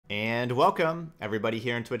And welcome everybody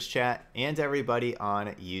here in Twitch chat and everybody on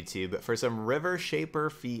YouTube for some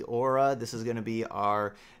Rivershaper Fiora. This is going to be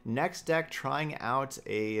our next deck, trying out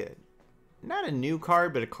not a new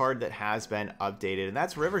card, but a card that has been updated, and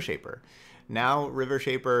that's Rivershaper. Now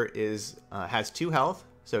Rivershaper has 2 health,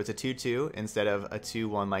 so it's a 2/2 instead of a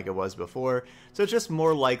 2/1 like it was before. So it's just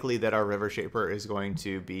more likely that our Rivershaper is going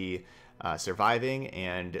to be surviving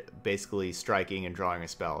and basically striking and drawing a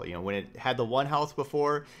spell. You know, when it had the 1 health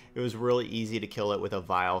before, it was really easy to kill it with a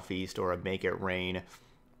Vile Feast or a Make It Rain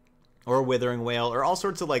or a Withering Wail or all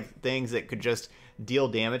sorts of like things that could just deal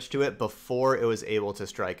damage to it before it was able to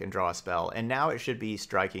strike and draw a spell. And now it should be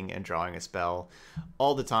striking and drawing a spell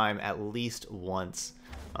all the time, at least once,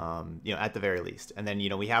 you know, at the very least. And then, you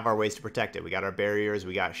know, we have our ways to protect it. We got our barriers,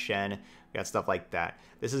 we got Shen, we got stuff like that.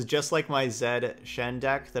 This is just like my Zed Shen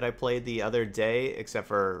deck that I played the other day, except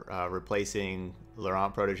for replacing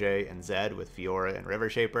Laurent Protege and Zed with Fiora and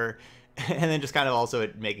Rivershaper, and then just kind of also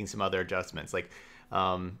making some other adjustments. Like,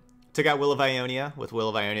 took out Will of Ionia, with Will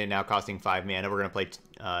of Ionia now costing 5 mana. We're going to play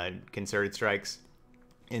Concerted Strikes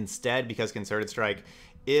instead, because Concerted Strike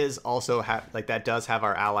is also that does have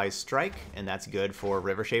our allies strike, and that's good for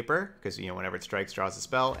Rivershaper because, you know, whenever it strikes, draws a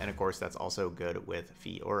spell, and of course that's also good with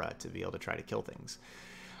Fiora to be able to try to kill things.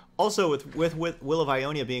 Also, with Will of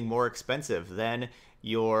Ionia being more expensive than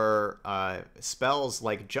your spells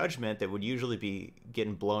like Judgment that would usually be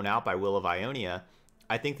getting blown out by Will of Ionia,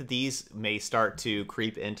 I think that these may start to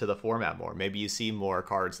creep into the format more. Maybe you see more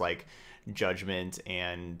cards like Judgment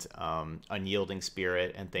and Unyielding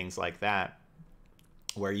Spirit and things like that,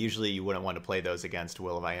 where usually you wouldn't want to play those against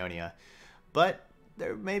Will of Ionia. But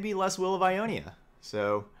there may be less Will of Ionia,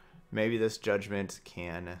 so maybe this Judgment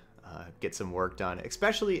can get some work done,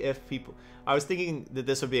 especially if people... I was thinking that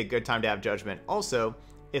this would be a good time to have Judgment also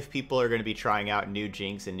if people are going to be trying out new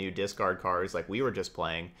Jinx and new discard cards like we were just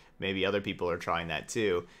playing. Maybe other people are trying that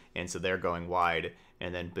too, and so they're going wide,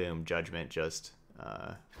 and then boom, Judgment just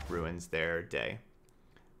ruins their day.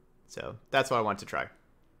 So that's what I want to try.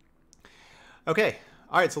 Okay.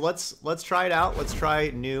 All right, so let's try it out. Let's try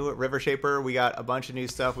new Rivershaper. We got a bunch of new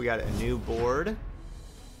stuff. We got a new board.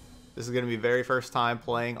 This is going to be very first time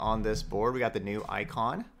playing on this board. We got the new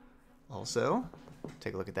icon also.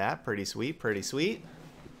 Take a look at that. Pretty sweet, pretty sweet.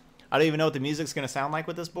 I don't even know what the music's going to sound like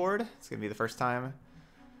with this board. It's going to be the first time.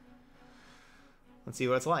 Let's see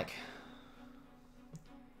what it's like.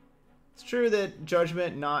 It's true that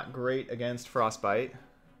Judgment not great against Frostbite.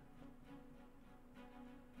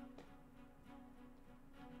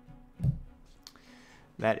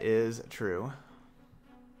 That is true.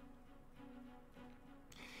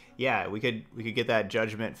 Yeah, we could get that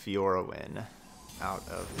Judgment Fiora win out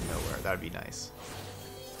of nowhere. That would be nice.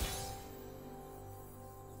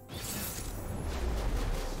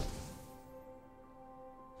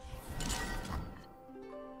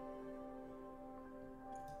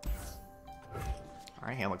 All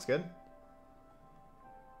right, hand looks good.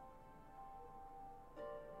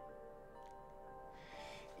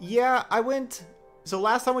 Yeah, I went... So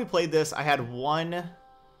last time we played this, I had one... I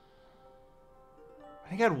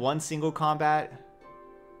think I had one single combat.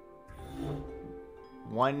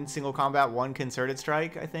 One single combat, one Concerted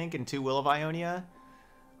Strike, I think, and 2 Will of Ionia.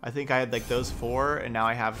 I think I had like those 4, and now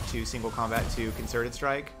I have 2 single combat, 2 Concerted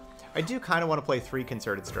Strike. I do kind of want to play 3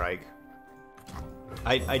 Concerted Strike.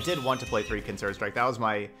 I did want to play 3 Concerted Strike. That was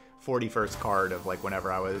my 41st card of like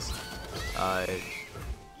whenever I was,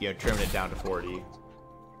 you know, trimming it down to 40.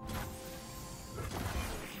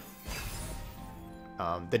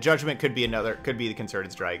 The Judgment could be the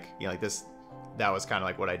Concerted Strike. You know, like this, that was kind of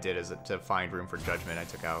like what I did, is to find room for Judgment. I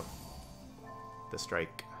took out the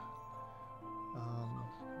Strike.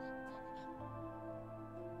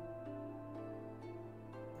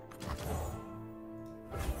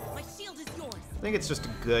 My shield is yours. I think it's just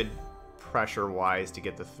good pressure-wise to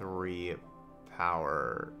get the 3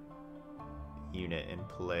 power unit in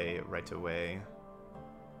play right away.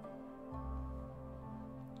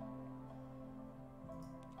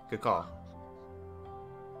 Good call.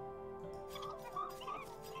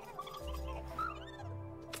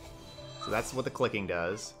 So that's what the clicking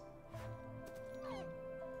does.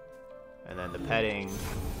 And then the petting.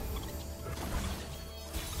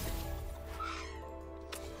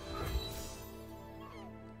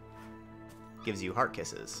 Gives you heart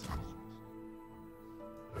kisses.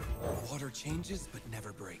 Water changes but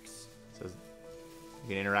never breaks. So you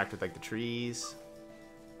can interact with like the trees,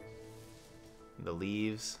 the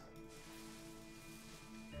leaves.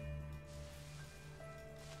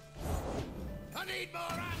 I need more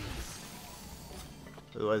hands.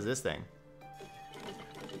 What is this thing?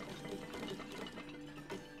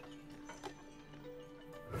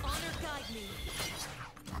 me.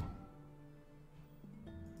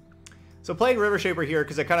 So playing Rivershaper here,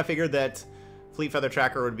 because I kind of figured that Fleet Feather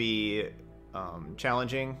Tracker would be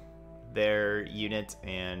challenging their unit,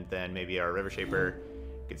 and then maybe our Rivershaper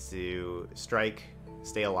gets to strike,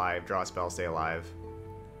 stay alive, draw a spell, stay alive.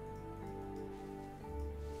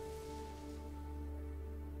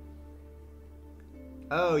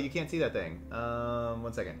 Oh, you can't see that thing.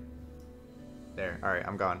 1 second. There. Alright,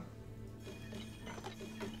 I'm gone.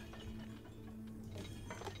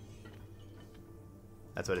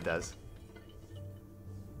 That's what it does.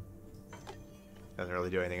 Doesn't really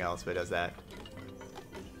do anything else, but it does that.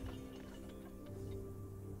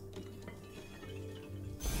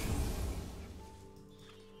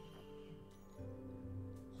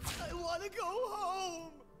 I want to go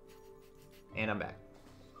home. And I'm back.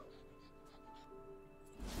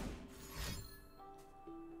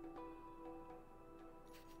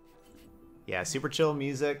 Yeah, super chill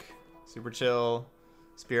music. Super chill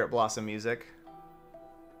Spirit Blossom music.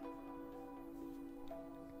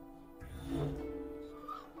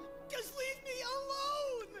 Just leave me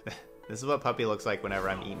alone. This is what Puppy looks like whenever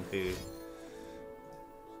I'm eating food.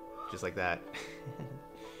 Just like that.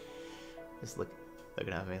 Just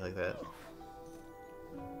looking at me like that.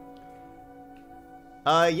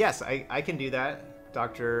 Yes, I can do that.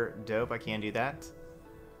 Dr. Dope, I can do that.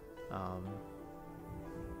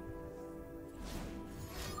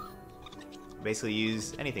 Basically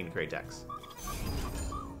use anything to create decks.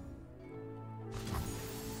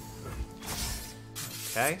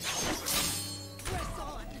 Okay.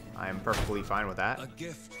 I'm perfectly fine with that. A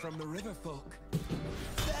gift from the river folk.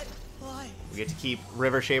 We get to keep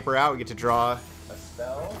Rivershaper out. We get to draw a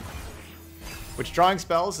spell. Which drawing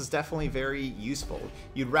spells is definitely very useful.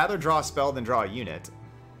 You'd rather draw a spell than draw a unit.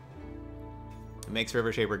 It makes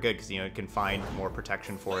Rivershaper good because, you know, it can find more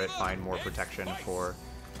protection for it, find more protection for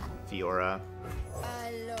Fiora.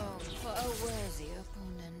 I long for a worthy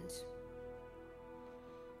opponent.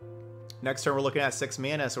 Next turn we're looking at 6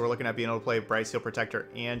 mana, so we're looking at being able to play Bright Steel Protector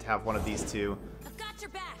and have one of these two I've got your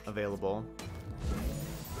back. available.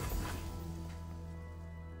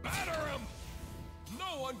 Batter him.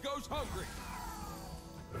 No one goes hungry.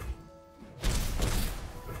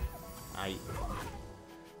 I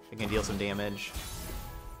can deal some damage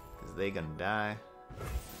because they gonna die.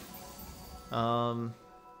 I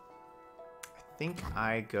think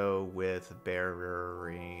I go with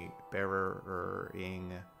barrering.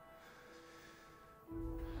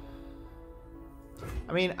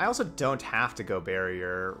 I mean, I also don't have to go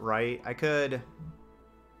barrier, right? I could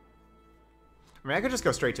just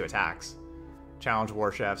go straight to attacks. Challenge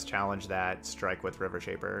War Chefs, challenge that, strike with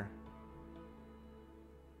Rivershaper.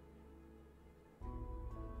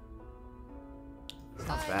 It's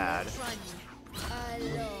not bad. I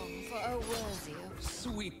long for a worthy opponent.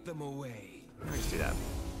 Sweep them away. Let me just do that.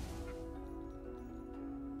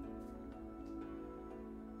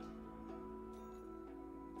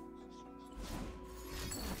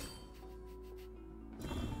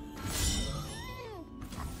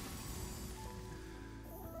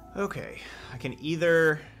 Okay, I can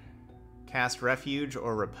either cast Refuge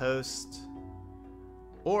or Riposte,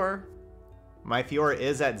 or my Fiora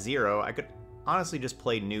is at 0. I could honestly just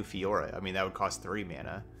play new Fiora. I mean, that would cost 3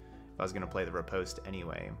 mana if I was going to play the Riposte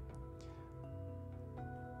anyway.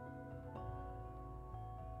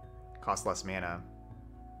 Cost less mana.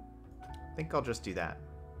 I think I'll just do that.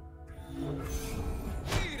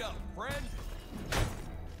 Eat up, friend.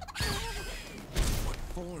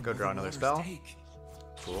 Go draw another spell.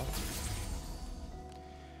 Cool.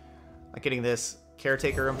 Like getting this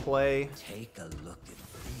Caretaker in play. Take a look at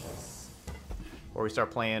this. Or we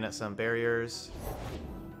start playing some barriers.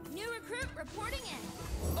 New recruit reporting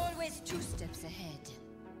in. Always 2 steps ahead.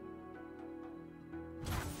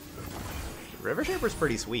 Rivershaper's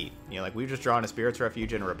pretty sweet. You know, like we've just drawn a Spirit's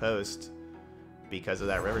Refuge and a Riposte because of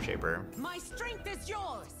that Rivershaper. My strength is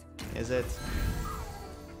yours. Is it?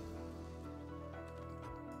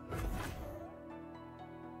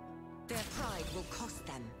 Their pride will cost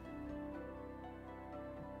them.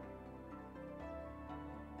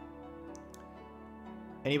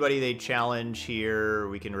 Anybody they challenge here,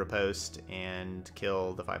 we can Riposte and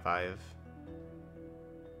kill the 5/5.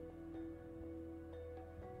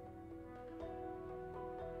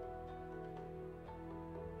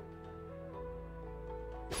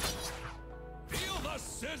 Feel the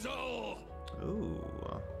sizzle. Ooh.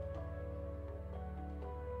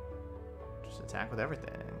 Just attack with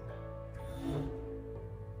everything.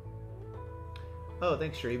 Oh,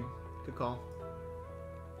 thanks, Shrebe. Good call.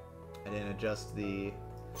 I didn't adjust the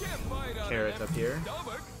carrots up here.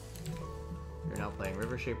 We're now playing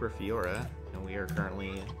Rivershaper Fiora, and we are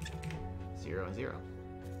currently 0 and 0.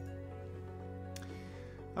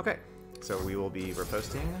 Okay, so we will be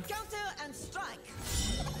reposting Counter and strike.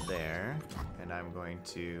 there, and I'm going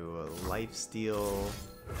to lifesteal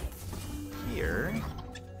here,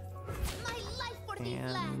 My life for these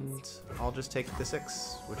and lands. I'll just take the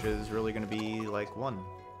 6, which is really going to be like 1.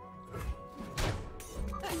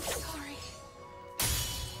 I'm sorry.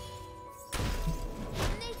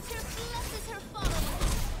 Nature blesses her followers.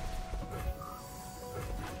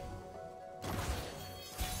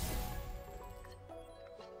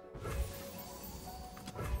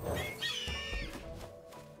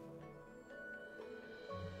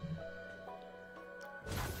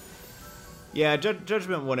 Yeah,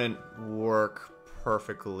 Judgment wouldn't work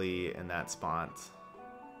perfectly in that spot.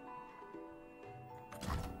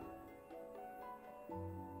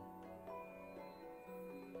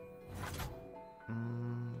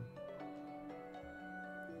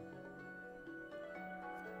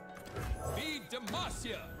 Be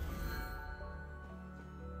Demacia.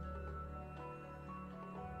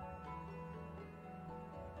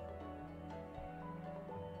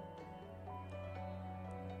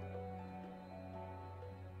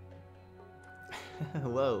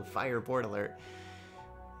 Whoa, fire board alert.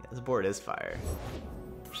 Yeah, this board is fire.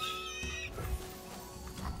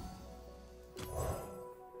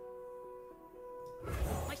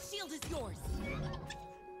 My shield is yours.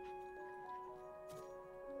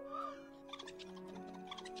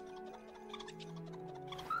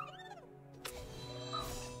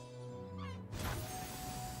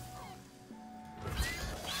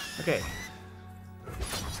 Okay.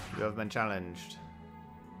 You have been challenged.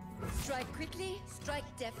 Strike quickly, strike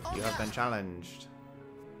death. You have been challenged.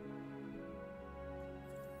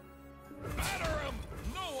 Batter him!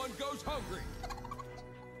 No one goes hungry.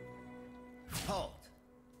 Halt.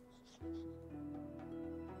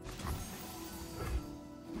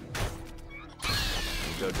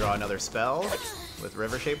 Go draw another spell with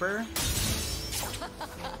Rivershaper.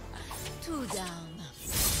 2 down.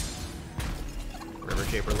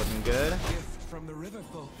 Rivershaper looking good. Gift from the river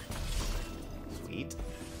folk. Sweet.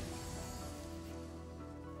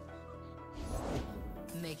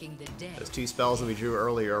 Making the dead. Those 2 spells that we drew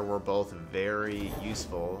earlier were both very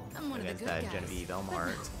useful I'm one of the against good that guys, Genevieve but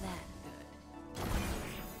Elmart. not that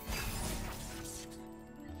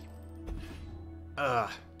good.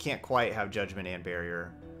 Ugh, can't quite have Judgment and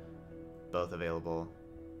Barrier both available.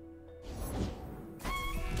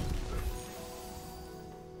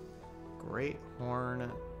 Great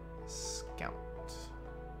Horn Scout.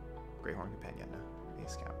 Great Horn Companion. A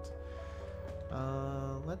Scout.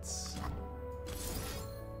 Let's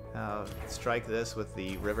strike this with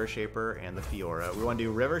the Rivershaper and the Fiora. We want to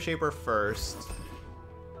do Rivershaper first.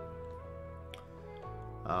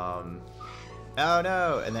 Oh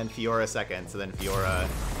no! And then Fiora second, so then Fiora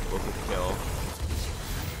will get the kill.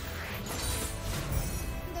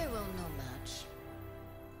 They will no match.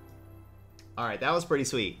 Alright, that was pretty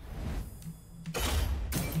sweet.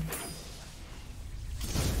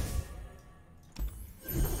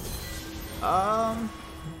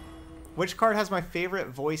 Which card has my favorite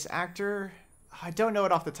voice actor? I don't know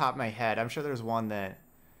it off the top of my head. I'm sure there's one that...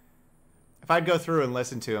 If I'd go through and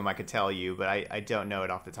listen to him, I could tell you, but I don't know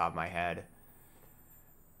it off the top of my head.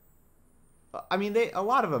 I mean, a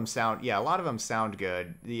lot of them sound... Yeah, a lot of them sound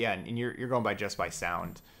good. Yeah, and you're going just by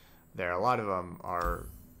sound there. A lot of them are,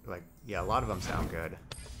 like... Yeah, a lot of them sound good.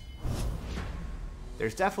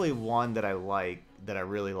 There's definitely one that I like, that I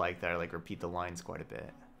really like, that I like repeat the lines quite a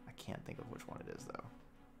bit. I can't think of which one it is, though.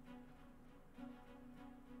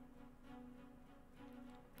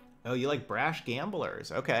 Oh, you like Brash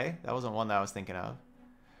Gamblers. Okay, that wasn't one that I was thinking of.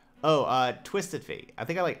 Oh, Twisted Fate. I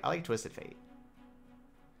think I like Twisted Fate.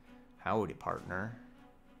 Howdy, partner.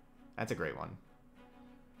 That's a great one.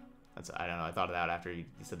 I don't know, I thought of that after you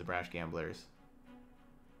said the Brash Gamblers.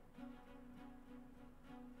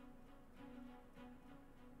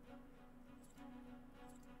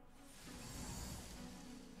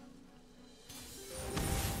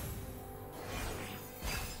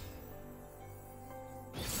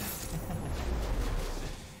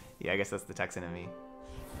 Yeah, I guess that's the Texan in me.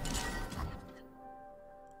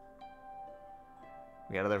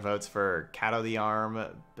 We got other votes for Cat o' the Arm,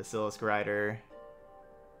 Basilisk Rider.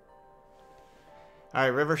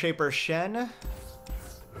 Alright, Rivershaper Shen.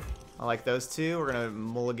 I like those 2. We're going to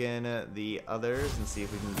mulligan the others and see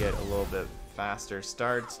if we can get a little bit faster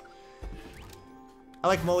start. I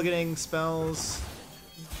like mulliganing spells.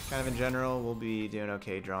 Kind of in general, we'll be doing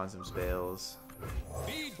okay drawing some spells.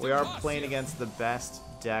 We are playing against the best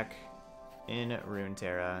deck in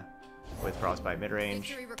Runeterra with Frostbite midrange.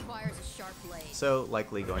 Victory requires a sharp blade. So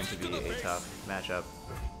likely going to be a tough matchup.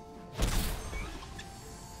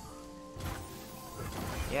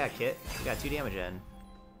 Yeah, Kit. You got 2 damage in.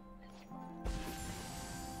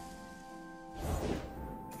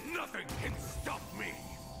 Nothing can stop me.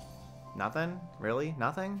 Nothing? Really?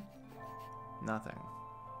 Nothing? Nothing.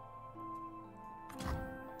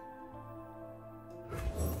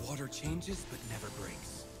 Water changes but never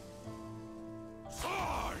breaks.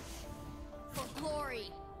 Charge! For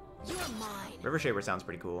glory, you are mine. Rivershaper sounds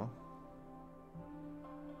pretty cool.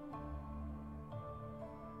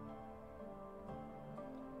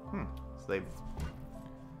 So they...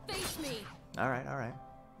 Face me. Alright, alright.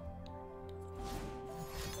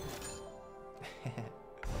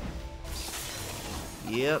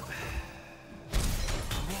 Yep.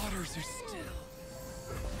 Waters are still.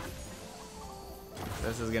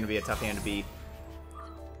 This is gonna be a tough hand to beat.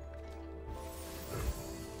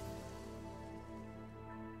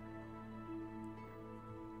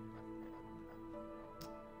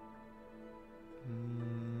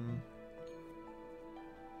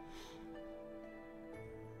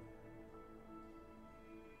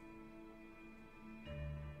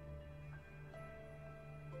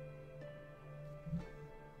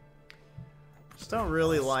 Just don't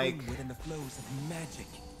really like... Swim within the flows of magic.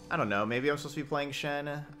 I don't know, maybe I'm supposed to be playing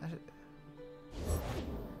Shen.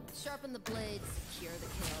 Sharpen the blades, secure the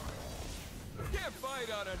kill. Can't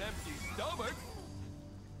fight on an empty stomach.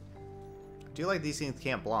 I do like these things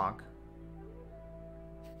can't block.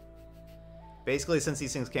 Basically, since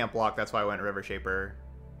these things can't block, that's why I went Rivershaper.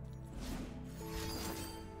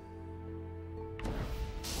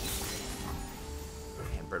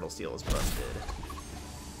 And Brittle Steel is busted.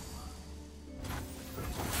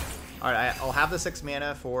 Alright, I'll have the 6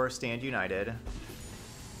 mana for Stand United.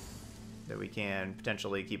 That we can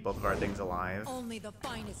potentially keep both of our things alive. Only the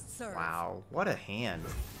finest serve. Wow, what a hand.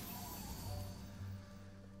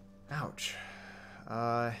 Ouch.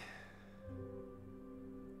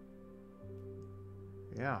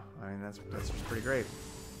 Yeah, I mean, that's just pretty great.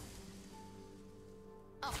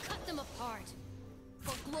 I'll cut them apart.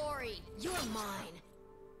 For glory, you're mine.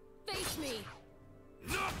 Face me.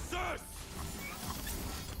 Noxus!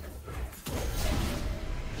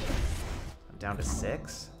 I'm down to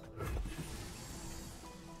 6?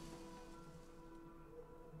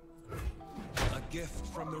 A gift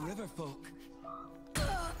from the river folk.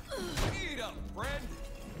 Eat up, friend.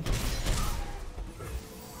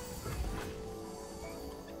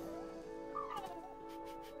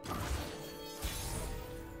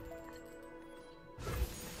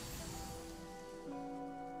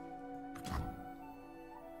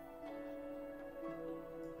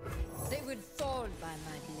 They would fall by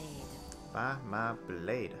my blade. By my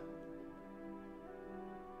blade.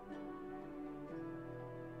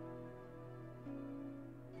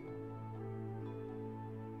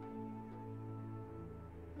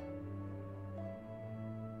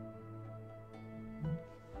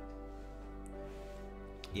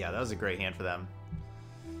 Yeah, that was a great hand for them.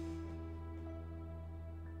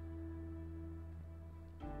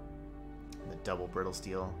 The double Brittle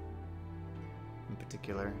Steel in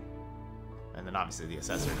particular. And then obviously the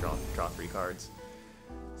Assessor, draw 3 cards.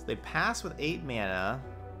 So they pass with 8 mana.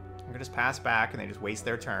 They're gonna just pass back and they just waste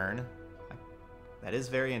their turn. That is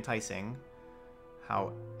very enticing.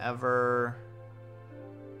 However,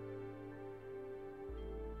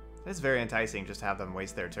 it's very enticing just to have them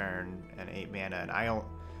waste their turn and 8 mana. And I don't...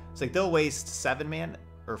 It's like they'll waste 7 mana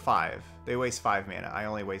or 5. They waste 5 mana. I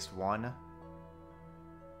only waste 1.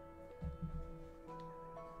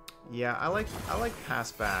 Yeah, I like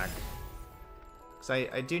pass back. Because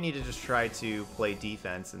I do need to just try to play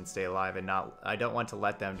defense and stay alive and not... I don't want to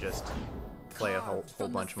let them just play a whole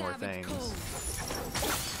bunch more things.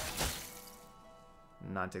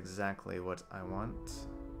 Not exactly what I want.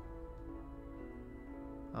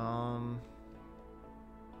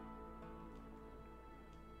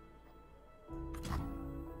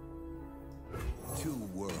 Two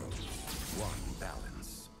worlds, one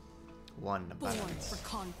balance. One Born balance. for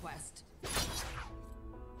conquest.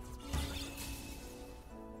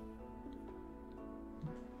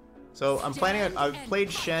 So I'm planning on... I've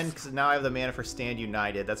played Shen because now I have the mana for Stand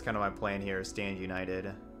United. That's kind of my plan here, is Stand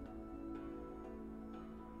United.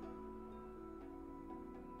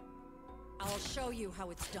 I'll show you how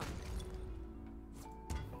it's done.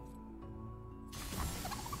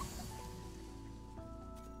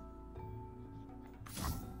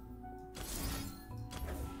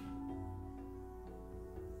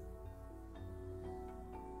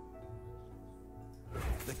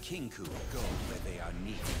 The Kinku go where they are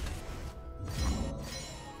needed.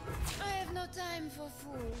 I have no time for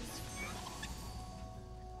fools.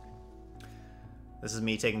 This is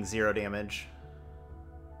me taking 0 damage.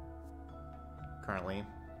 Currently.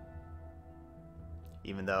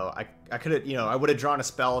 Even though I could have, you know, I would have drawn a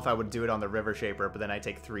spell if I would do it on the Rivershaper, but then I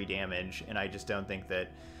take 3 damage, and I just don't think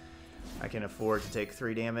that I can afford to take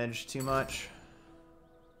 3 damage too much.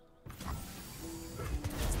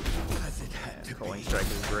 And Culling Strike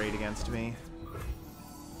is great against me.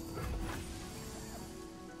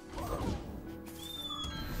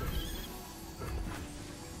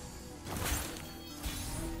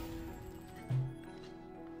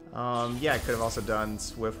 Yeah, I could have also done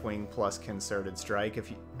Swiftwing plus Concerted Strike.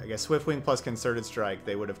 If you, I guess Swiftwing plus Concerted Strike,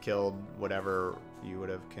 they would have killed whatever you would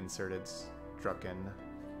have Concerted Strucken.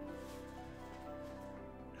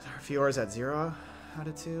 Fiora's at 0 out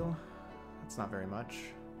of 2. That's not very much.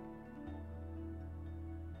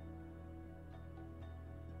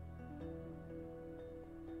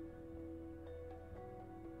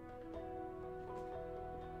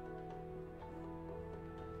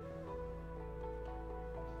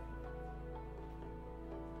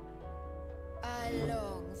 I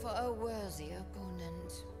long for a worthy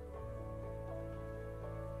opponent.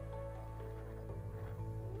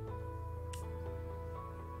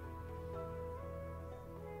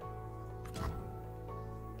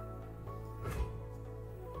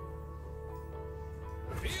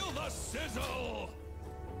 Feel the sizzle!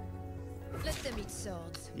 Let them eat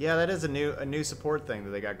swords. Yeah, that is a new support thing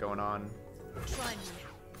that they got going on. Try me.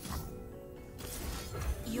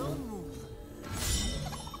 Your move.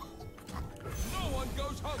 No one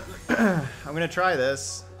goes hungry! I'm gonna try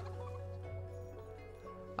this.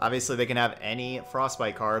 Obviously, they can have any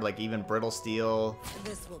Frostbite card, like even Brittle Steel.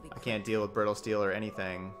 This will be I can't deal with Brittle Steel or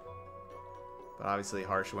anything. But obviously,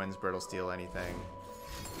 Harsh Winds, Brittle Steel, anything.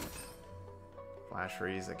 Flash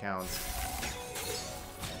Freeze, that counts.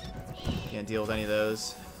 Can't deal with any of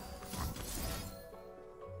those.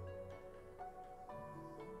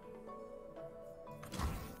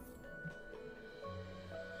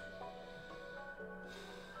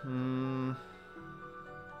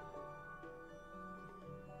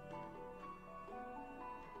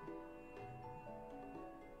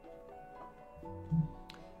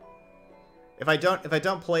 If I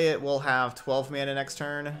don't play it, we'll have 12 mana next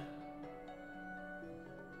turn,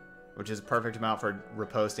 which is a perfect amount for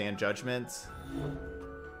Riposte and Judgment. What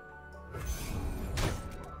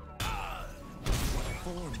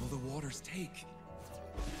form will the waters take?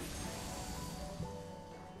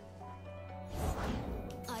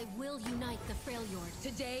 I will unite the Freljord.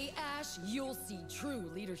 Today, Ash, you'll see true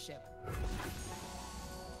leadership.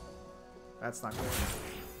 That's not good.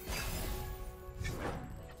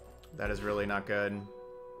 That is really not good.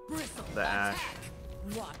 Bristle, The Ash.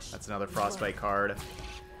 watch. That's another Frostbite card.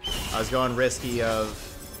 I was going risky of...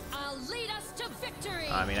 I'll lead us to victory.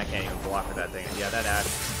 I mean, I can't even block with that thing. Yeah, that Ash.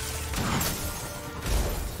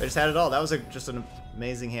 They just had it all. That was just an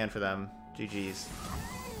amazing hand for them. GG's.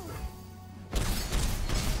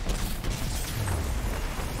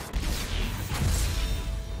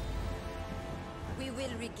 We will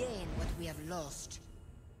regain what we have lost.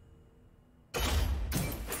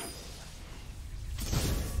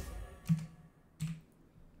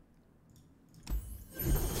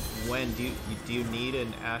 When do you need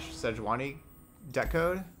an Ash Sejuani deck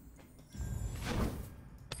code?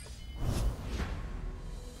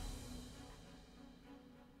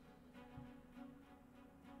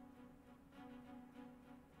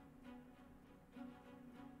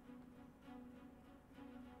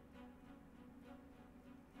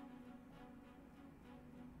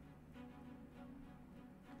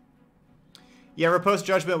 Yeah, Riposte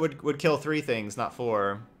Judgment would kill 3 things, not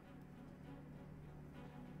 4.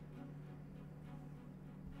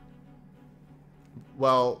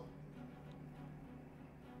 Well...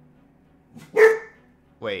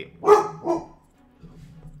 Wait.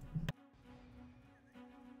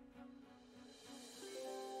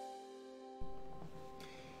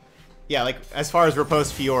 Yeah, like, as far as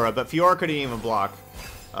Riposte Fiora, but Fiora couldn't even block.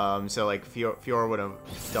 So, like, Fiora would have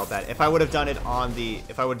dealt that. If I would have done it on the...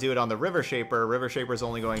 If I would do it on the Rivershaper is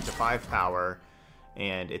only going to 5 power,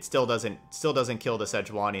 and it still doesn't kill the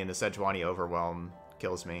Sejuani, and the Sejuani Overwhelm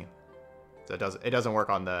kills me. So it doesn't work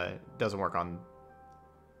on the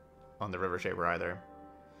Rivershaper either.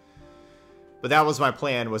 But that was my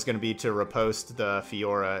plan, was going to be to riposte the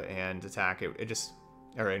Fiora and attack it.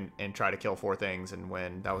 And try to kill 4 things and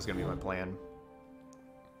win. That was going to be my plan.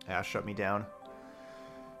 Ash shut me down.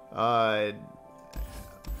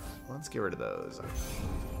 Let's get rid of those.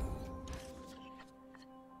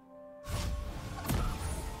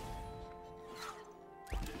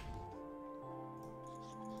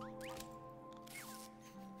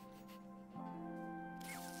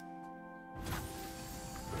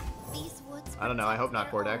 I don't know. I hope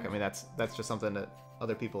not, Kordek. I mean, that's just something that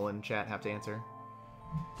other people in chat have to answer.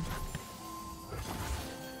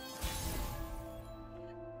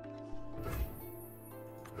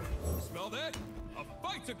 Smell that? A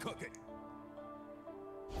fight's a cooking.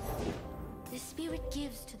 The spirit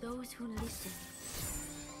gives to those who listen.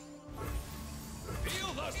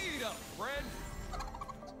 Feel the heat up, friend.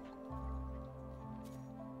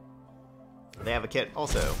 They have a kit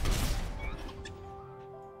also.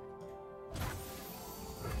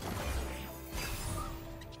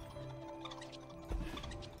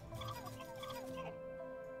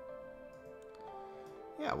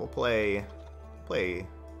 Yeah, we'll play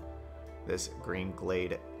this Green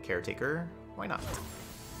Glade Caretaker. Why not?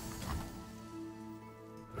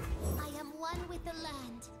 I am one with the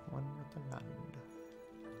land. One with the land.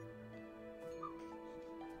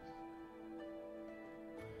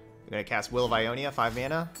 You're gonna cast Will of Ionia, 5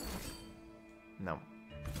 mana? No,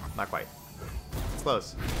 not quite. It's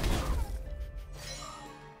close.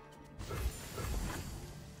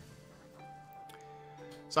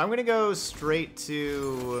 So I'm gonna go straight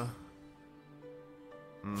to...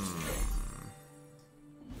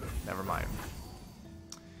 Never mind.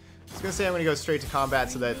 I was gonna say I'm gonna go straight to combat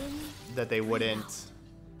so that they wouldn't...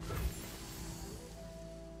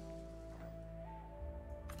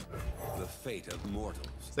 The fate of mortals.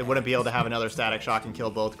 They wouldn't be able to have another Static Shock and kill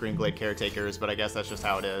both Green Glade Caretakers, but I guess that's just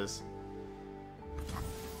how it is.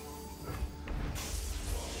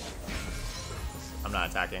 I'm not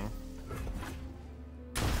attacking.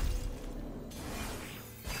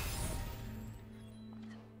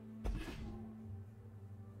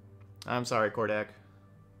 I'm sorry, Kordek.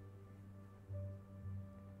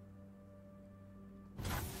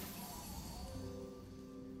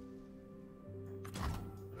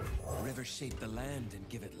 Rivershape the land and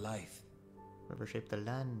give it life. Rivershape the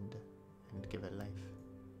land and give it life.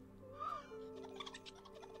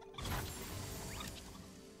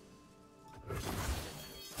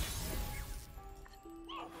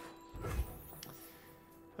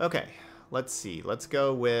 Okay, let's see. Let's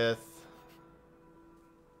go with...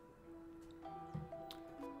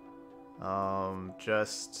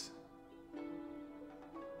 just...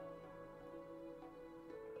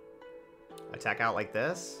 attack out like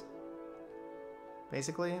this,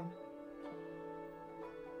 basically. Hand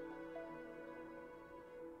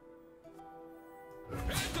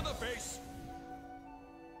to the face.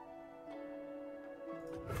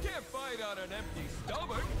 Can't fight on an empty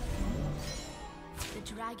stomach. The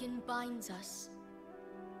dragon binds us.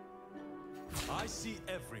 I see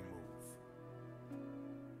every move.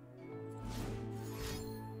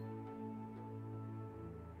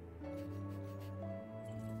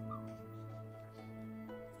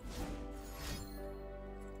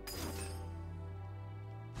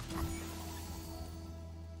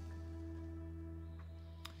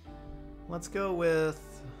 Let's go with...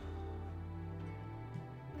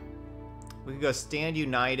 we could go Stand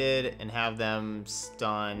United and have them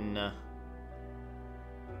stun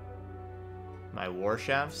my War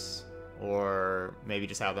Chefs, or maybe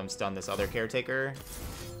just have them stun this other Caretaker.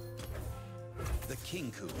 The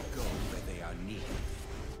Kinku go where they are needed.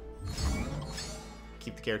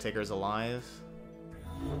 Keep the Caretakers alive.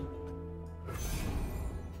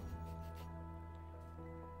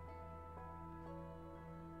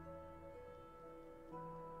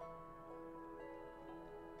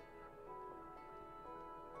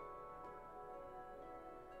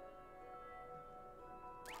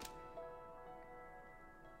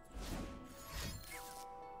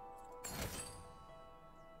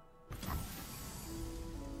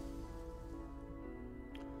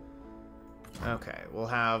 Okay, we'll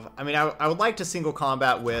have... I mean, I would like to single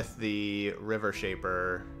combat with the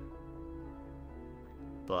Rivershaper,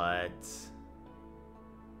 but...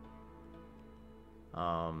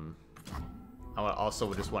 I also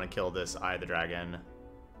would just want to kill this Eye of the Dragon.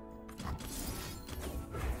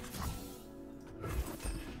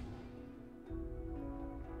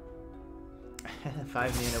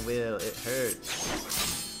 Five mana will, it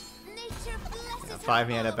hurts. Nature blesses 5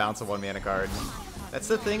 mana, bounce a 1 mana card. That's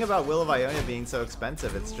the thing about Will of Ionia being so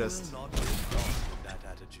expensive. It's just...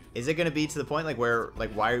 is it going to be to the point like where,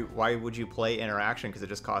 like, why would you play Interaction? Because it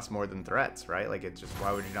just costs more than threats, right? Like, it's just,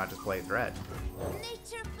 why would you not just play threat?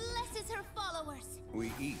 Nature blesses her followers.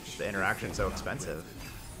 We each... The Interaction's so expensive.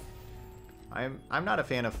 I'm not a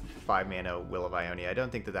fan of 5 mana Will of Ionia. I don't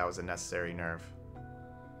think that was a necessary nerf.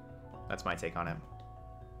 That's my take on it.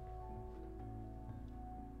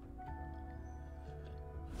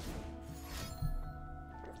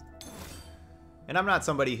 And I'm not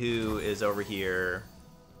somebody who is over here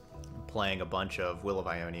playing a bunch of Will of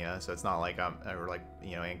Ionia, so it's not like I'm, or like,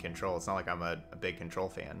 you know, in control. It's not like I'm a big control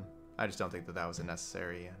fan. I just don't think that was a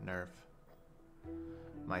necessary nerf.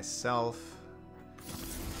 myself.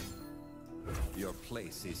 Your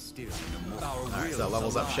place is still in the Alright, so that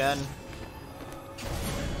levels up Shen.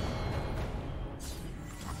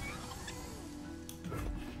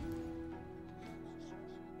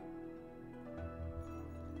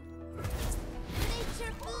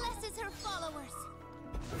 Nature blesses her followers.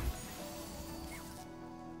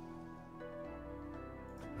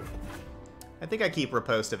 I think I keep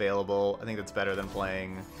Riposte available. I think that's better than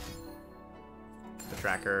playing the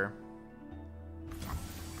tracker.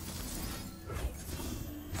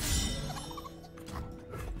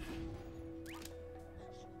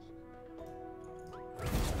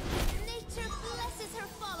 Nature blesses her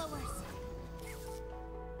followers.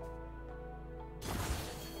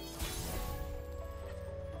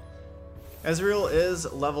 Ezreal is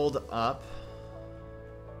leveled up.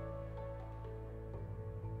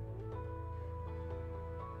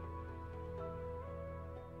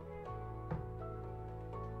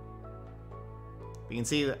 You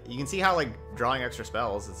can see how like drawing extra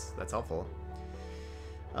spells that's helpful.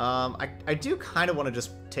 I do kind of want to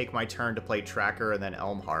just take my turn to play Tracker and then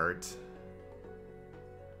Elmheart.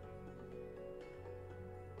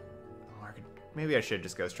 Or maybe I should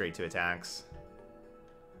just go straight to attacks.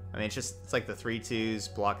 I mean, it's like the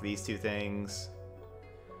 3/2s, block these two things.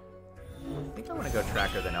 I think I want to go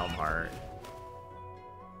Tracker than Elmheart.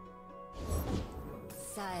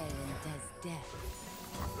 Silent as death.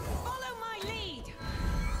 Follow my lead.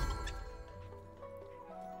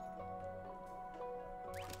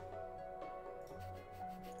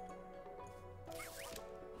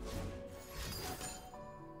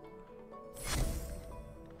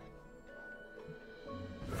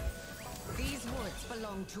 These woods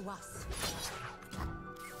belong to us.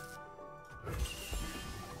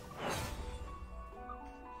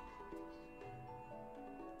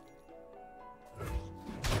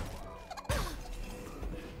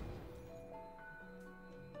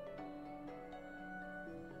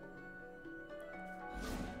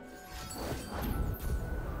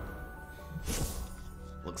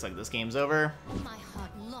 Looks like this game's over. My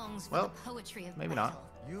heart longs for Well, the poetry of maybe battle.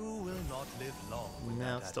 You will not live long. With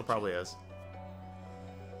No, that still probably is.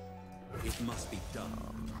 It must be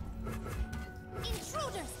done.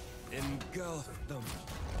 Intruders! Engulf them.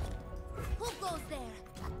 Who goes there?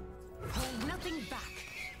 Hold nothing back.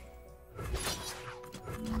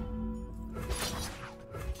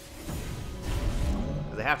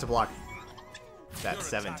 They have to block that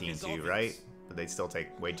 17 too, right? But they still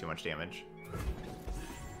take way too much damage.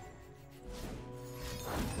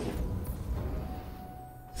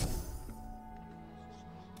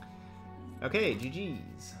 Okay,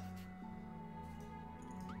 GG's.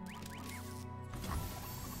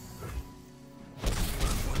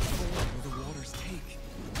 What will the waters take?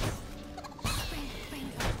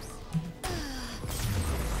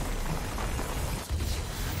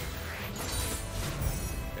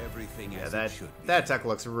 Everything Yeah, as that it should be. that tech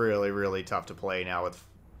looks really, really tough to play now with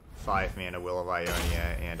 5 mana Will of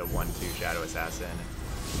Ionia and a 1/2 Shadow Assassin.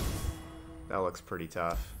 That looks pretty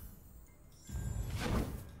tough.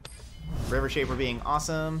 Rivershaper being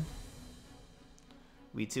awesome.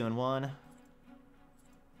 We 2-1.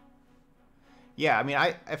 Yeah, I mean,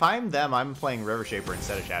 if I'm them, I'm playing Rivershaper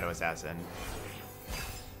instead of Shadow Assassin.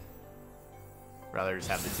 Rather just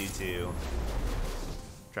have the 2/2.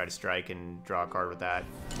 Try to strike and draw a card with that.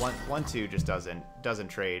 1/2 just doesn't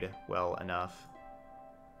trade well enough.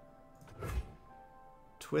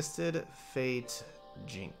 Twisted Fate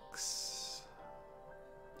Jinx.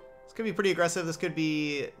 This could be pretty aggressive. This could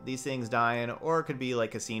be these things dying, or it could be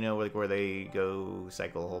like Casino, like where they go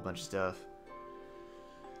cycle a whole bunch of stuff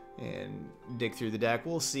and dig through the deck.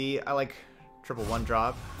 We'll see. I like triple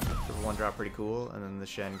 1-drop. Triple 1-drop pretty cool, and then the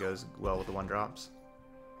Shen goes well with the 1-drops.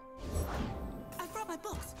 I brought my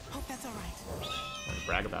books. Hope that's all right. Let me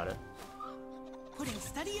brag about it. Putting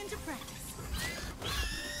study into practice.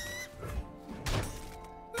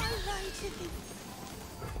 My light.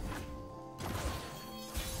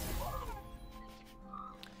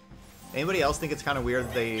 Anybody else think it's kind of weird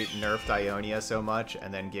that they nerfed Ionia so much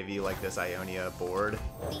and then give you like this Ionia board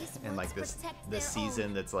These and like woods this protect this their season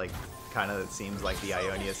own. that's like kind of seems like the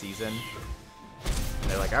Ionia season? And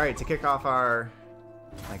they're like, all right, to kick off our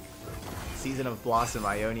like season of Blossom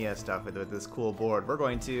Ionia stuff with this cool board, we're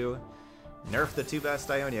going to nerf the 2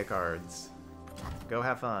 best Ionia cards. Go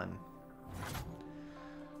have fun.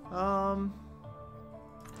 I am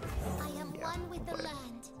Yeah, one with we'll the play it.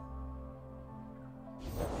 land.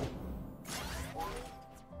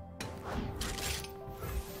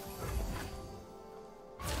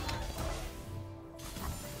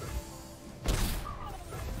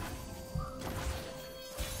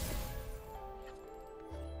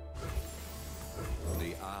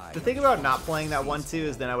 I The thing about not playing that 1-2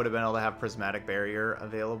 is then I would have been able to have Prismatic Barrier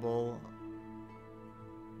available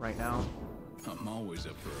right now. I'm always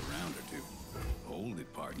up for a round or two. Hold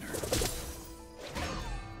it, partner.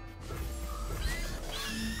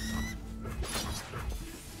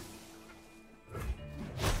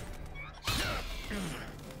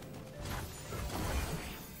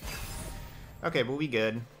 Okay, but we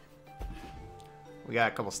good. We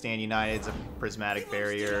got a couple Stand Uniteds, a Prismatic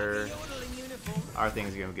Barrier. Our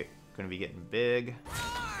thing's gonna be getting big.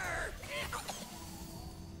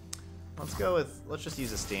 Let's just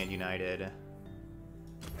use a Stand United.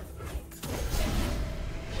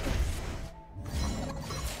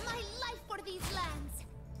 My life for these lands.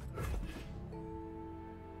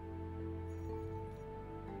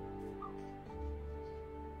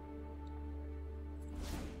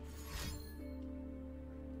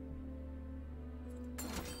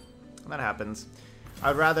 That happens.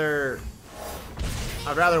 I'd rather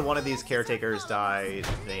one of these caretakers die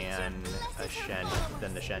than the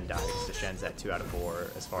Shen dies. The Shen's at 2 out of 4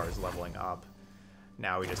 as far as leveling up.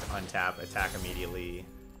 Now we just untap, attack immediately.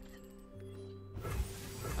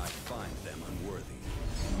 I find them unworthy.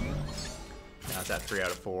 Now it's at 3 out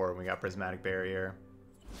of 4, and we got Prismatic Barrier.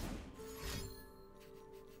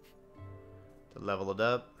 To level it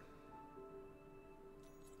up.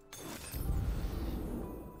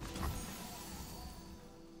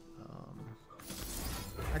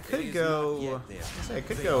 I could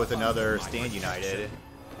go with another Stand United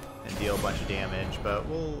and deal a bunch of damage, but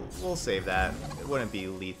we'll save that. It wouldn't be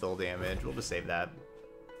lethal damage. We'll just save that.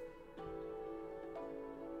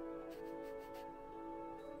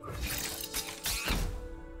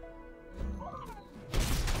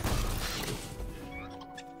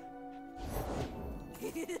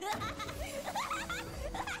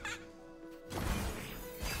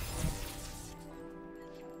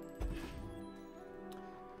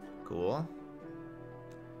 Cool.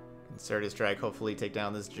 Concerted Strike, hopefully take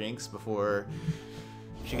down this Jinx before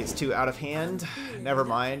she gets too out of hand. Never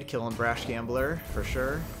mind, killing Brash Gambler for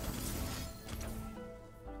sure.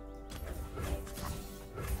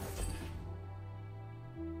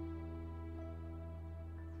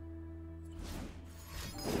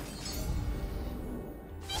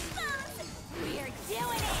 We are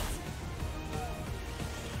doing it.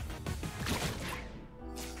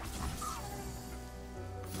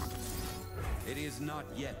 It is not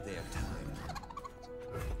yet their time.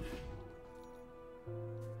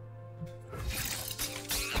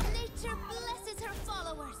 Nature blesses her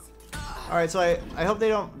followers. Alright, so I hope they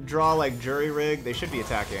don't draw like Jury Rig. They should be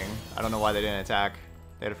attacking. I don't know why they didn't attack.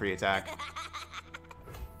 They had a free attack.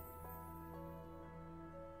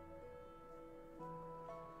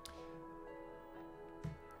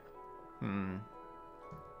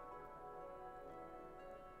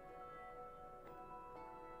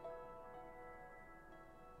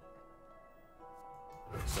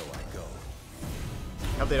 So I go.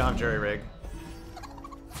 Hope they don't have Jury Rig.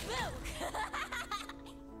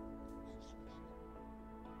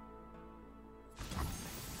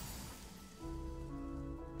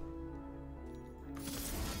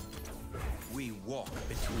 We walk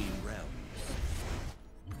between realms.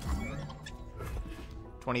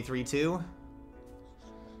 23-2.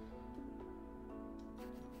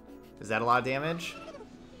 Is that a lot of damage?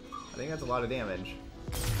 I think that's a lot of damage.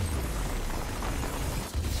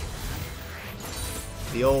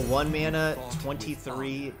 The old 1 mana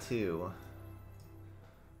 23-2.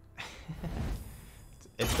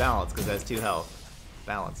 It's balanced because it has 2 health.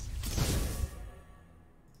 Balanced.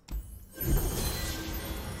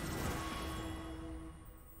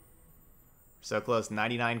 So close,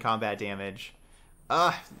 99 combat damage.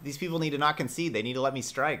 These people need to not concede. They need to let me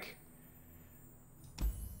strike.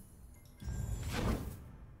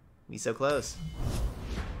 Me so close.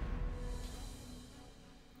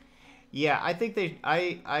 Yeah, I think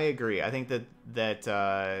I agree. I think that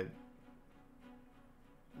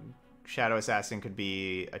Shadow Assassin could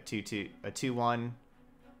be a 2-1.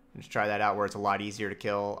 Just try that out where it's a lot easier to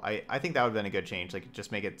kill. I think that would have been a good change. Like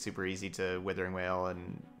just make it super easy to Withering Wail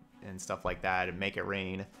and stuff like that, and make it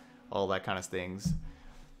rain, all that kind of things.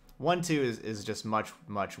 1-2 is just much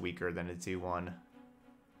weaker than a 2-1.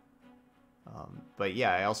 But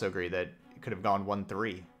yeah, I also agree that it could have gone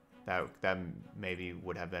 1-3. That maybe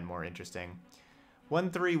would have been more interesting.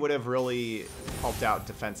 1-3 would have really helped out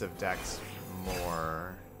defensive decks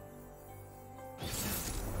more.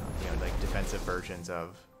 You know, like defensive versions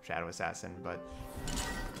of Shadow Assassin, but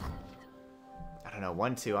I don't know,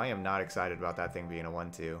 1-2, I am not excited about that thing being a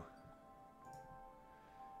 1-2.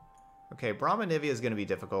 Okay, Brahma Nivea is going to be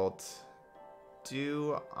difficult.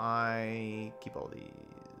 Do I keep all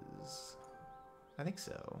these? I think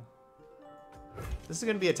so. This is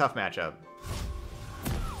going to be a tough matchup.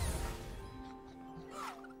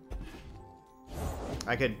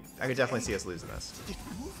 I could definitely see us losing this.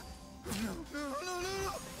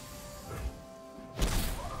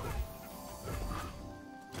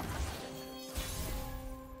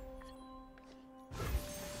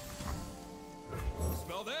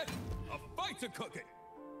 Smell that? A fight's a-cooking!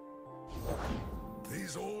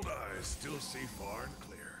 These old eyes still see far and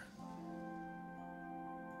clear.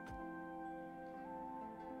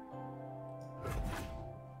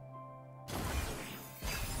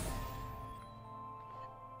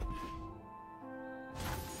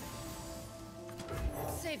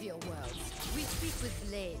 Save your worlds. We speak with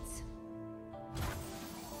blades.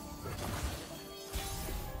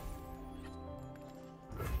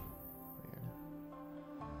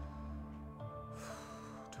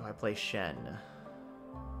 Do I play Shen?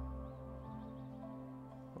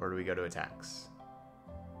 Or do we go to attacks?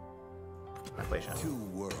 I play Shen. 2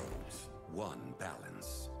 worlds, 1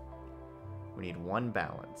 balance. We need 1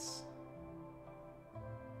 balance.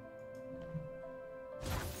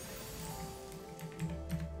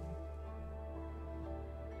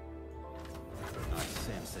 I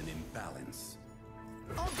sense an imbalance.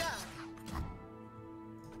 On guard.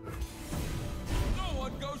 No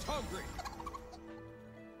one goes hungry!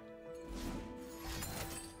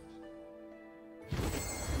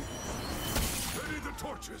 Ready the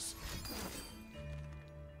torches.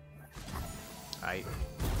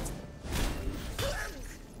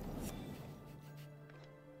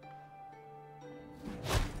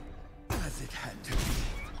 As it had to be.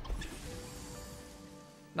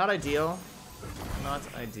 Not ideal. Not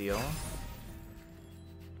ideal.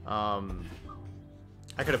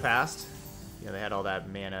 I could have passed. Yeah, they had all that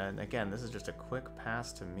mana. And again, this is just a quick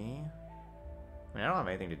pass to me. I mean, I don't have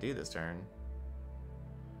anything to do this turn.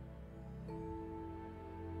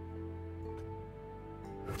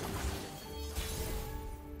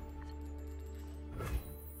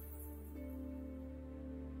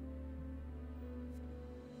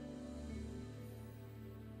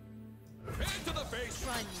 Hand to the face!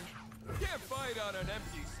 Run. Can't fight on an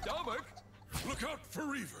empty stomach! Look out for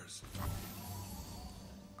reavers.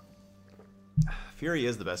 Fury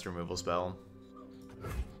is the best removal spell.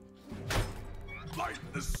 Light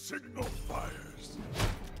the signal fires.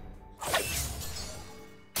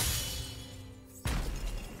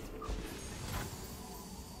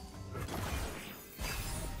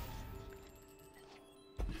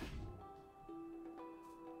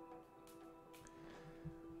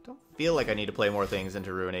 Don't feel like I need to play more things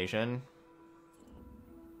into Ruination.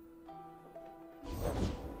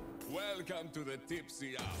 Welcome to the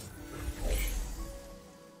tipsy hour.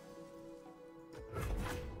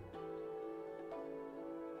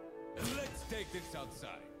 Let's take this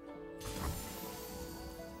outside.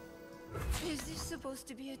 Is this supposed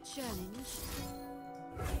to be a challenge?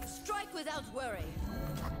 Strike without worry.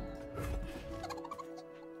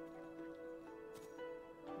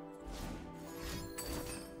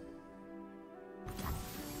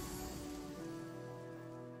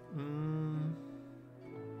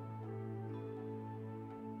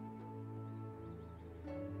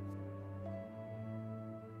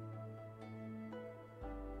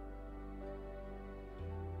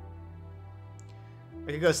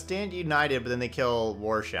 I could go Stand United, but then they kill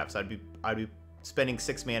War Chefs. I'd be spending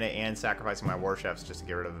 6 mana and sacrificing my War Chefs just to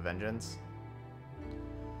get rid of the Vengeance.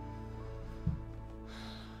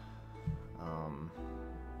 I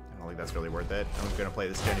don't think that's really worth it. I'm gonna play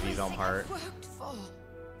this Genevieve Elm Heart.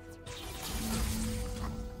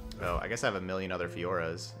 Oh, I guess I have a million other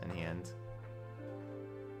Fioras in hand.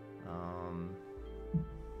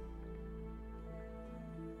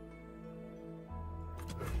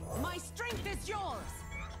 My strength is yours.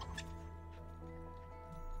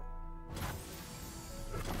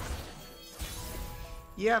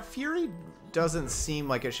 Yeah, Fury doesn't seem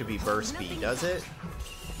like it should be burst speed, does it?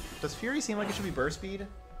 Does Fury seem like it should be burst speed?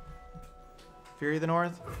 Fury of the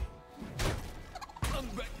North?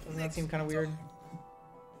 Doesn't that seem kind of weird?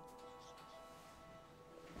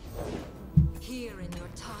 Here in your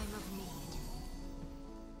time of need.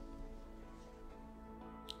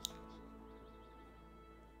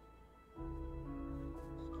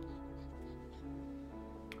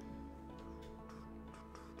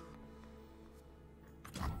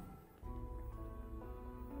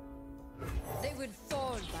 They would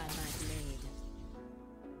fall by my blade.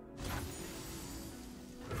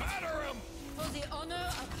 Batter him! For the honor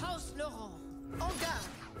of House Laurent. En garde.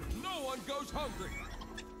 No one goes hungry!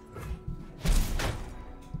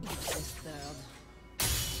 This third.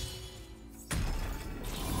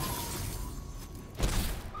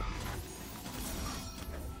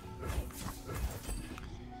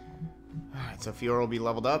 So Fiora will be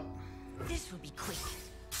leveled up. This will be quick.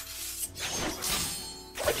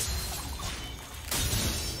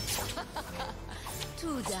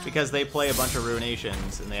 Because they play a bunch of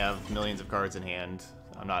Ruinations and they have millions of cards in hand.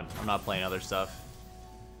 I'm not playing other stuff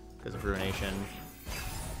because of Ruination.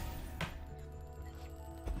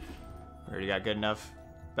 We already got good enough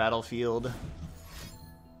battlefield.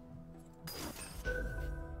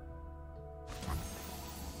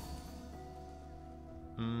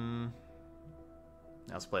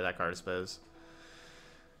 Now let's play that card, I suppose.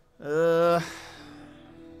 You're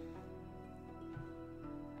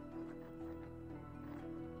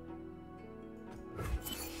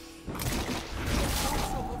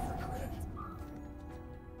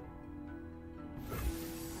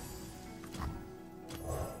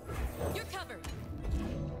covered.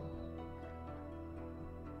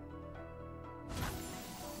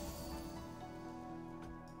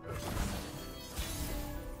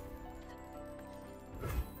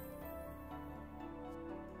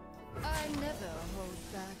 I never hold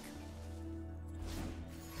back.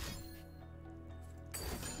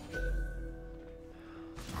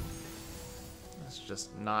 It's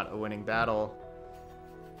just not a winning battle.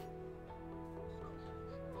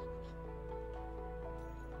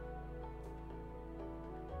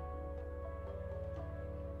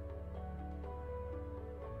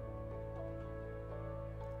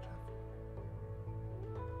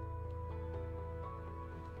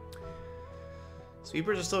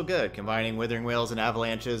 Sweepers are still good, combining Withering Wails and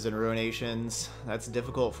Avalanches and Ruinations. That's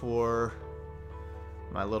difficult for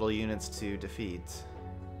my little units to defeat.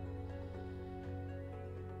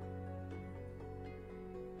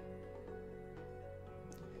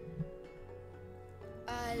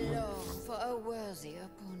 I long for a worthy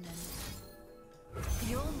opponent.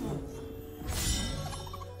 Your move.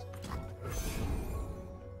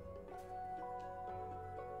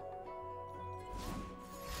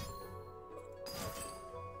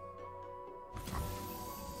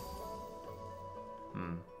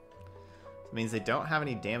 It means they don't have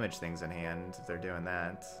any damage things in hand if they're doing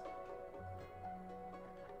that.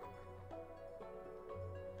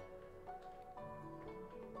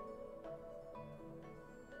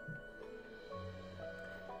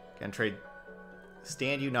 Can trade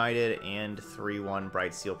Stand United and 3/1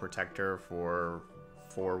 Bright Steel Protector for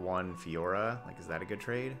 4/1 Fiora. Like, is that a good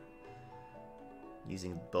trade?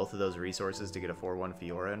 Using both of those resources to get a 4/1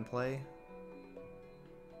 Fiora in play?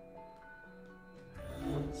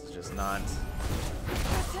 This is just not...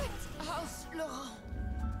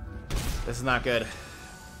 This is not good.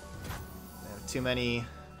 They have too many...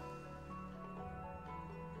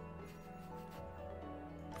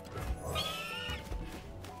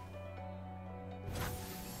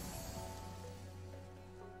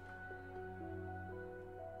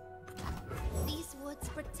 These woods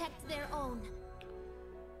protect their own.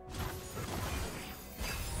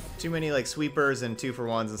 Too many like sweepers and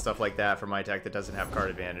 2-for-1s and stuff like that for my deck that doesn't have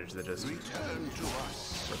card advantage, that just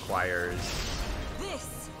requires...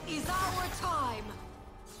 This is our time.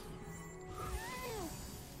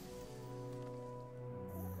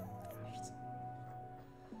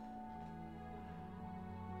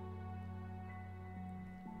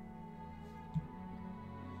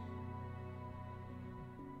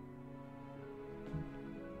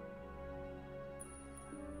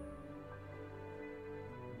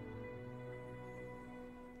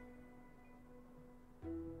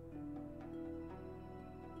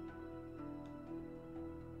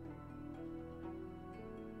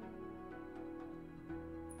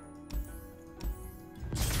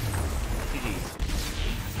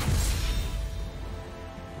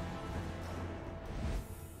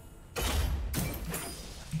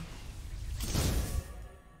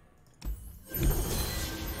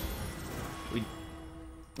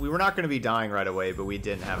 We were not going to be dying right away, but we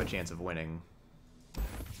didn't have a chance of winning.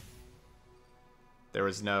 There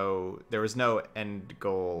was no end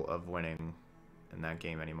goal of winning in that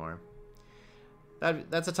game anymore.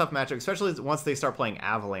 That's a tough matchup, especially once they start playing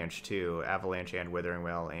Avalanche too. Avalanche and Withering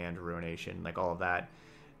Wail and Ruination, like all of that.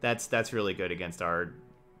 That's really good against our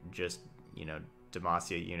just, you know,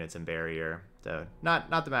 Demacia units and barrier. So not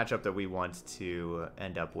the matchup that we want to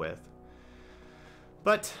end up with.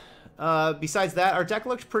 But besides that, our deck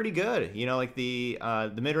looked pretty good. You know, like the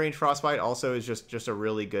mid-range Frostbite also is just a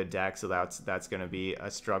really good deck, so that's going to be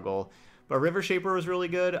a struggle. But Rivershaper was really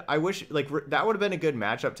good. I wish like that would have been a good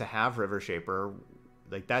matchup to have Rivershaper.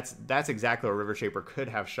 Like that's exactly where Rivershaper could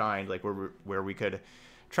have shined. Like where we could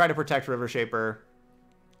try to protect Rivershaper,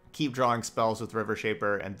 keep drawing spells with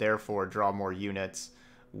Rivershaper, and therefore draw more units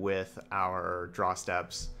with our draw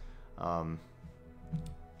steps.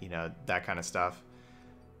 You know, that kind of stuff.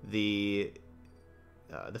 The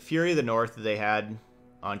the Fury of the North that they had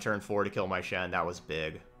on turn 4 to kill my Shen, that was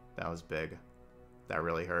big. That was big. That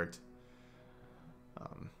really hurt.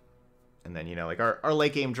 And then, you know, like our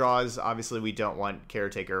late game draws, obviously we don't want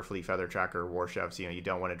Caretaker, Fleet Feather Tracker, Warships. You know, you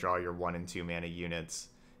don't want to draw your 1 and 2 mana units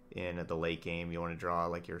in the late game. You want to draw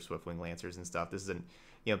like your Swiftwing Lancers and stuff. This is an,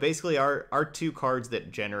 you know, basically our 2 cards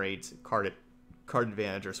that generate card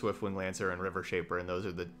advantage are Swiftwing Lancer and Rivershaper, and those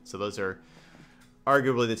are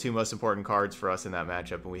arguably the 2 most important cards for us in that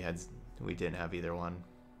matchup, and we didn't have either one,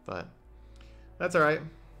 but that's all right.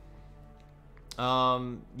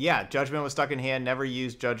 Yeah, Judgment was stuck in hand. Never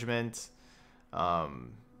used Judgment.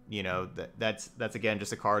 You know, that's again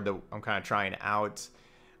just a card that I'm kind of trying out.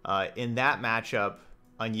 In that matchup,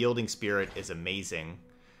 Unyielding Spirit is amazing.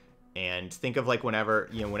 And think of like whenever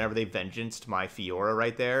they vengeanced my Fiora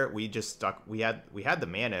right there, we had the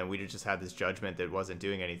mana and we just had this Judgment that wasn't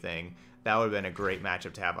doing anything. That would have been a great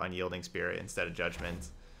matchup to have Unyielding Spirit instead of Judgment.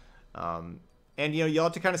 And, you know, you'll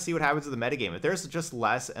have to kind of see what happens with the metagame. If there's just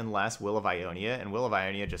less and less Will of Ionia, and Will of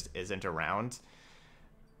Ionia just isn't around,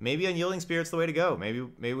 maybe Unyielding Spirit's the way to go.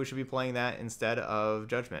 Maybe we should be playing that instead of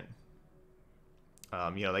Judgment.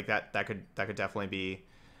 You know, like that could definitely be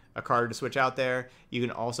a card to switch out there. You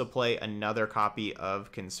can also play another copy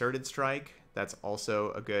of Concerted Strike. That's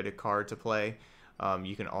also a good card to play.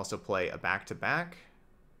 You can also play a back-to-back,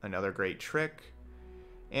 another great trick.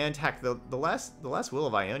 And heck, the less Will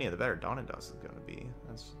of Ionia, the better Donadus is going to be.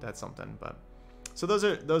 That's something. But so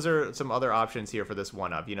those are some other options here for this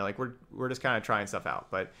 1-up. You know, like we're just kind of trying stuff out.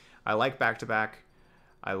 But I like back-to-back.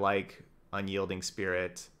 I like Unyielding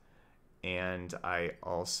Spirit, and I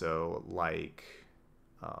also like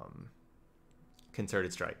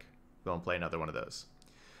Concerted Strike. Go and play another one of those.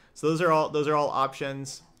 So those are all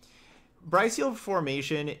options. Brightsteel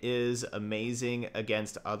Formation is amazing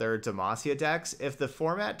against other Demacia decks. If the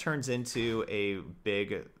format turns into a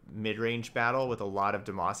big mid-range battle with a lot of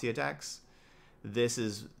Demacia decks, this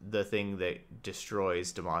is the thing that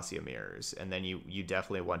destroys Demacia mirrors. And then you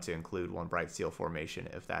definitely want to include 1 Brightsteel Formation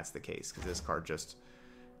if that's the case, because this card just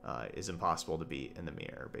is impossible to beat in the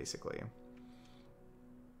mirror, basically.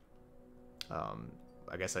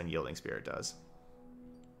 I guess Unyielding Spirit does.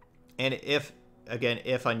 And if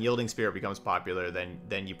Unyielding Spirit becomes popular,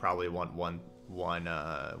 then you probably want one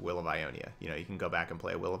Will of Ionia. You know, you can go back and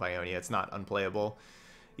play a Will of Ionia. It's not unplayable.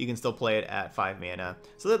 You can still play it at 5 mana.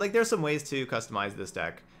 So that, like, there's some ways to customize this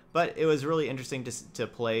deck. But it was really interesting to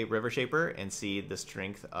play Rivershaper and see the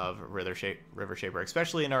strength of Rivershaper,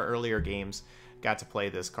 especially in our earlier games. Got to play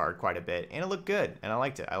this card quite a bit, and it looked good, and I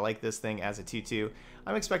liked it. I like this thing as a 2/2.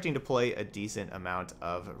 I'm expecting to play a decent amount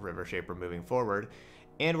of Rivershaper moving forward.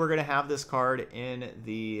 And we're going to have this card in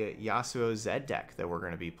the Yasuo Z deck that we're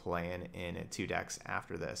going to be playing in 2 decks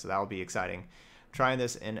after this. So that will be exciting. Trying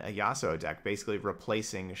this in a Yasuo deck, basically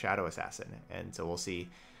replacing Shadow Assassin. And so we'll see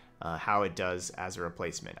how it does as a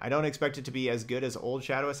replacement. I don't expect it to be as good as old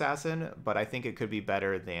Shadow Assassin, but I think it could be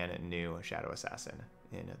better than new Shadow Assassin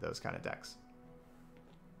in those kind of decks.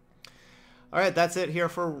 All right, that's it here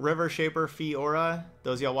for Rivershaper Fiora.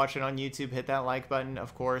 Those of y'all watching on YouTube, hit that like button,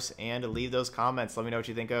 of course, and leave those comments. Let me know what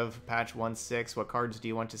you think of patch 1.6. What cards do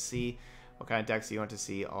you want to see? What kind of decks do you want to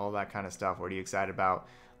see? All that kind of stuff. What are you excited about?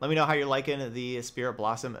 Let me know how you're liking the Spirit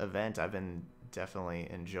Blossom event. I've been definitely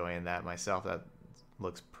enjoying that myself. That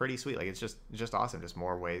looks pretty sweet. Like, it's just awesome. Just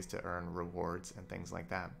more ways to earn rewards and things like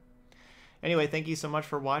that. Anyway, thank you so much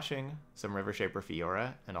for watching some Rivershaper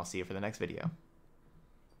Fiora, and I'll see you for the next video.